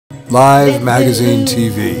Live Magazine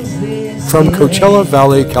TV. From Coachella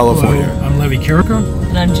Valley, California. Hello, I'm Levvy, Carriker.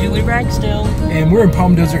 And I'm Juli, Ragsdale. And we're in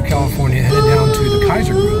Palm Desert, California, headed down to the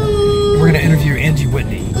Kaiser Grille. And we're going to interview Angie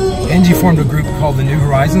Whitney. Angie formed a group called the New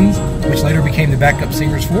Horizons, which later became the backup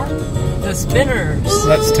singers for the Spinners.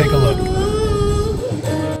 Let's take a look.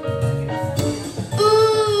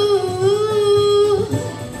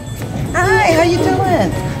 Hi, how you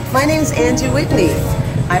doing? My name's Angie Whitney.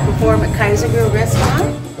 I perform at Kaiser Grille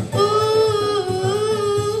restaurant.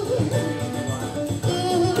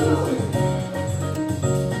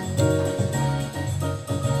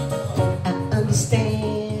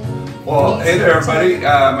 Well, hey there everybody,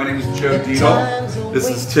 my name is Jody Dietl. This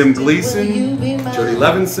is Tim Gleason, Jody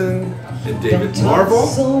Levinson, and David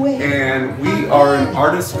Marvel, and we are an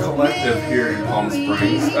artist collective here in Palm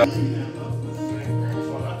Springs.